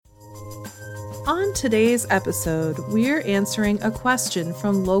On today's episode, we're answering a question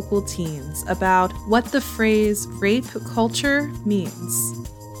from local teens about what the phrase rape culture means.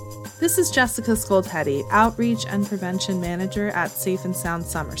 This is Jessica Skoltedi, Outreach and Prevention Manager at Safe and Sound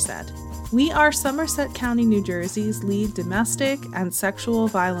Somerset. We are Somerset County, New Jersey's lead domestic and sexual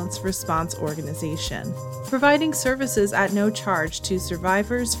violence response organization, providing services at no charge to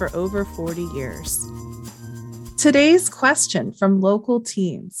survivors for over 40 years. Today's question from local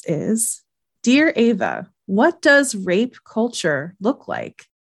teens is, Dear Ava, what does rape culture look like?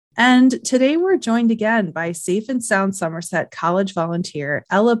 And today we're joined again by Safe and Sound Somerset college volunteer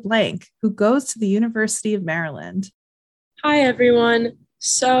Ella Blank, who goes to the University of Maryland. Hi, everyone.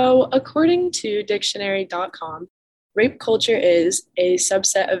 So according to dictionary.com, rape culture is a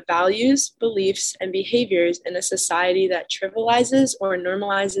subset of values, beliefs, and behaviors in a society that trivializes or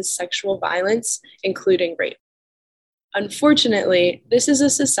normalizes sexual violence, including rape. Unfortunately, this is a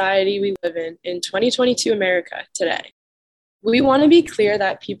society we live in 2022 America today. We want to be clear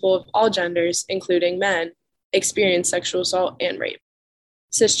that people of all genders, including men, experience sexual assault and rape.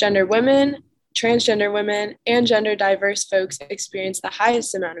 Cisgender women, transgender women, and gender diverse folks experience the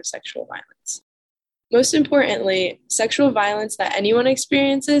highest amount of sexual violence. Most importantly, sexual violence that anyone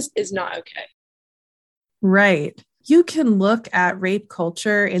experiences is not okay. Right. You can look at rape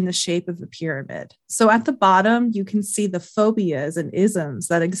culture in the shape of a pyramid. So at the bottom, you can see the phobias and isms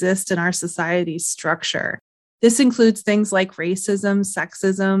that exist in our society's structure. This includes things like racism,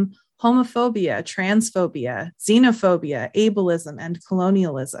 sexism, homophobia, transphobia, xenophobia, ableism, and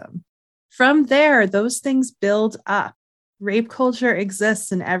colonialism. From there, those things build up. Rape culture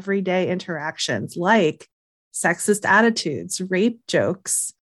exists in everyday interactions like sexist attitudes, rape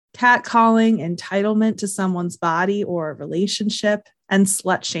jokes, catcalling, entitlement to someone's body or relationship, and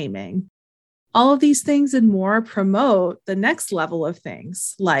slut shaming. All of these things and more promote the next level of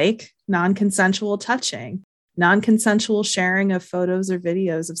things like non-consensual touching, non-consensual sharing of photos or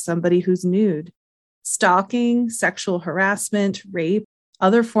videos of somebody who's nude, stalking, sexual harassment, rape,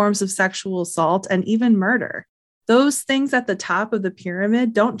 other forms of sexual assault, and even murder. Those things at the top of the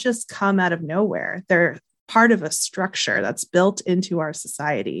pyramid don't just come out of nowhere. They're part of a structure that's built into our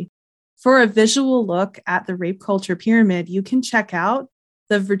society. For a visual look at the rape culture pyramid, you can check out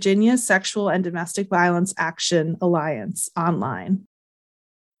the Virginia Sexual and Domestic Violence Action Alliance online.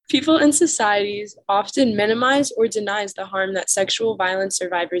 People in societies often minimize or denies the harm that sexual violence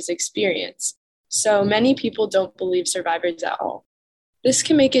survivors experience. So many people don't believe survivors at all. This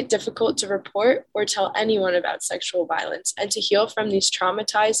can make it difficult to report or tell anyone about sexual violence and to heal from these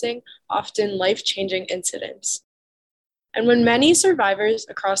traumatizing, often life-changing incidents. And when many survivors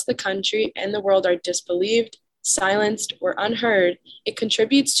across the country and the world are disbelieved, silenced, or unheard, it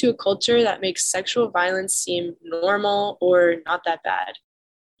contributes to a culture that makes sexual violence seem normal or not that bad.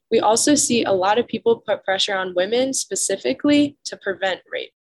 We also see a lot of people put pressure on women specifically to prevent rape.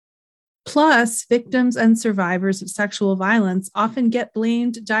 Plus, victims and survivors of sexual violence often get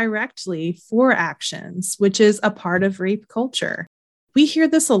blamed directly for actions, which is a part of rape culture. We hear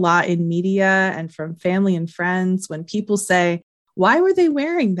this a lot in media and from family and friends when people say, "Why were they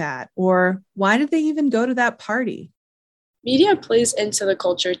wearing that?" Or "Why did they even go to that party?" Media plays into the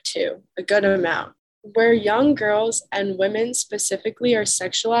culture too, a good amount, where young girls and women specifically are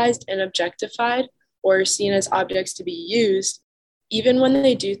sexualized and objectified or seen as objects to be used, even when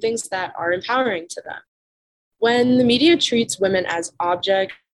they do things that are empowering to them. When the media treats women as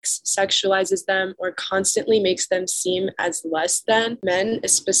objects, sexualizes them, or constantly makes them seem as less than men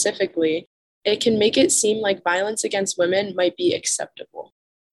specifically, it can make it seem like violence against women might be acceptable.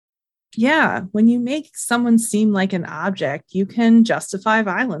 Yeah, when you make someone seem like an object, you can justify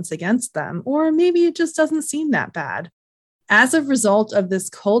violence against them, or maybe it just doesn't seem that bad. As a result of this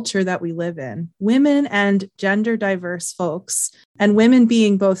culture that we live in, women and gender diverse folks, and women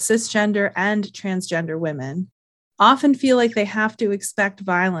being both cisgender and transgender women, often feel like they have to expect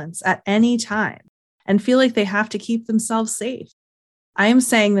violence at any time and feel like they have to keep themselves safe. I am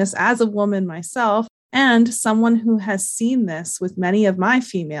saying this as a woman myself and someone who has seen this with many of my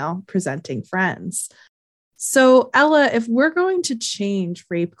female presenting friends. So, Ella, if we're going to change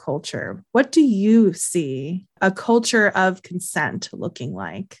rape culture, what do you see a culture of consent looking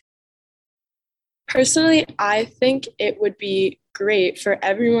like? Personally, I think it would be great for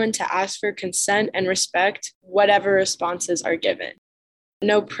everyone to ask for consent and respect whatever responses are given.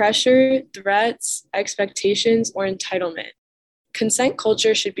 No pressure, threats, expectations, or entitlement. Consent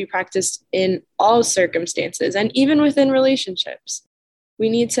culture should be practiced in all circumstances and even within relationships. We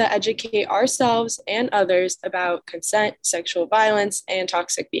need to educate ourselves and others about consent, sexual violence, and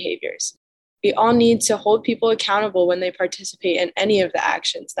toxic behaviors. We all need to hold people accountable when they participate in any of the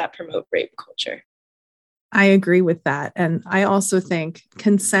actions that promote rape culture. I agree with that. And I also think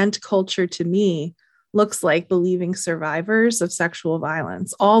consent culture to me looks like believing survivors of sexual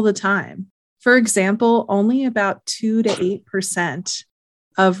violence all the time. For example, only about 2 to 8%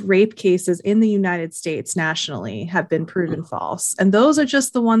 of rape cases in the United States nationally have been proven false. And those are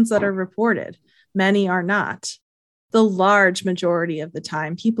just the ones that are reported. Many are not. The large majority of the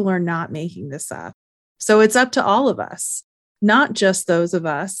time, people are not making this up. So it's up to all of us, not just those of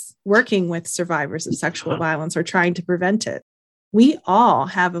us working with survivors of sexual violence or trying to prevent it. We all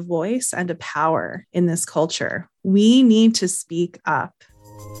have a voice and a power in this culture. We need to speak up.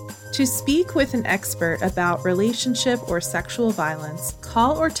 To speak with an expert about relationship or sexual violence,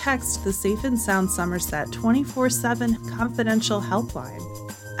 call or text the Safe and Sound Somerset 24/7 confidential helpline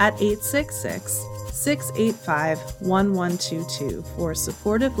at 866-685-1122 for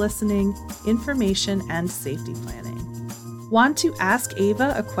supportive listening, information, and safety planning. Want to ask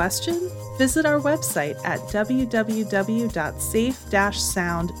Ava a question? Visit our website at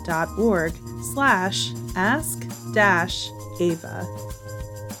www.safe-sound.org/ask-Ava.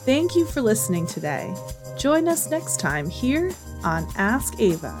 Thank you for listening today. Join us next time here on Ask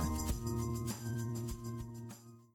Ava.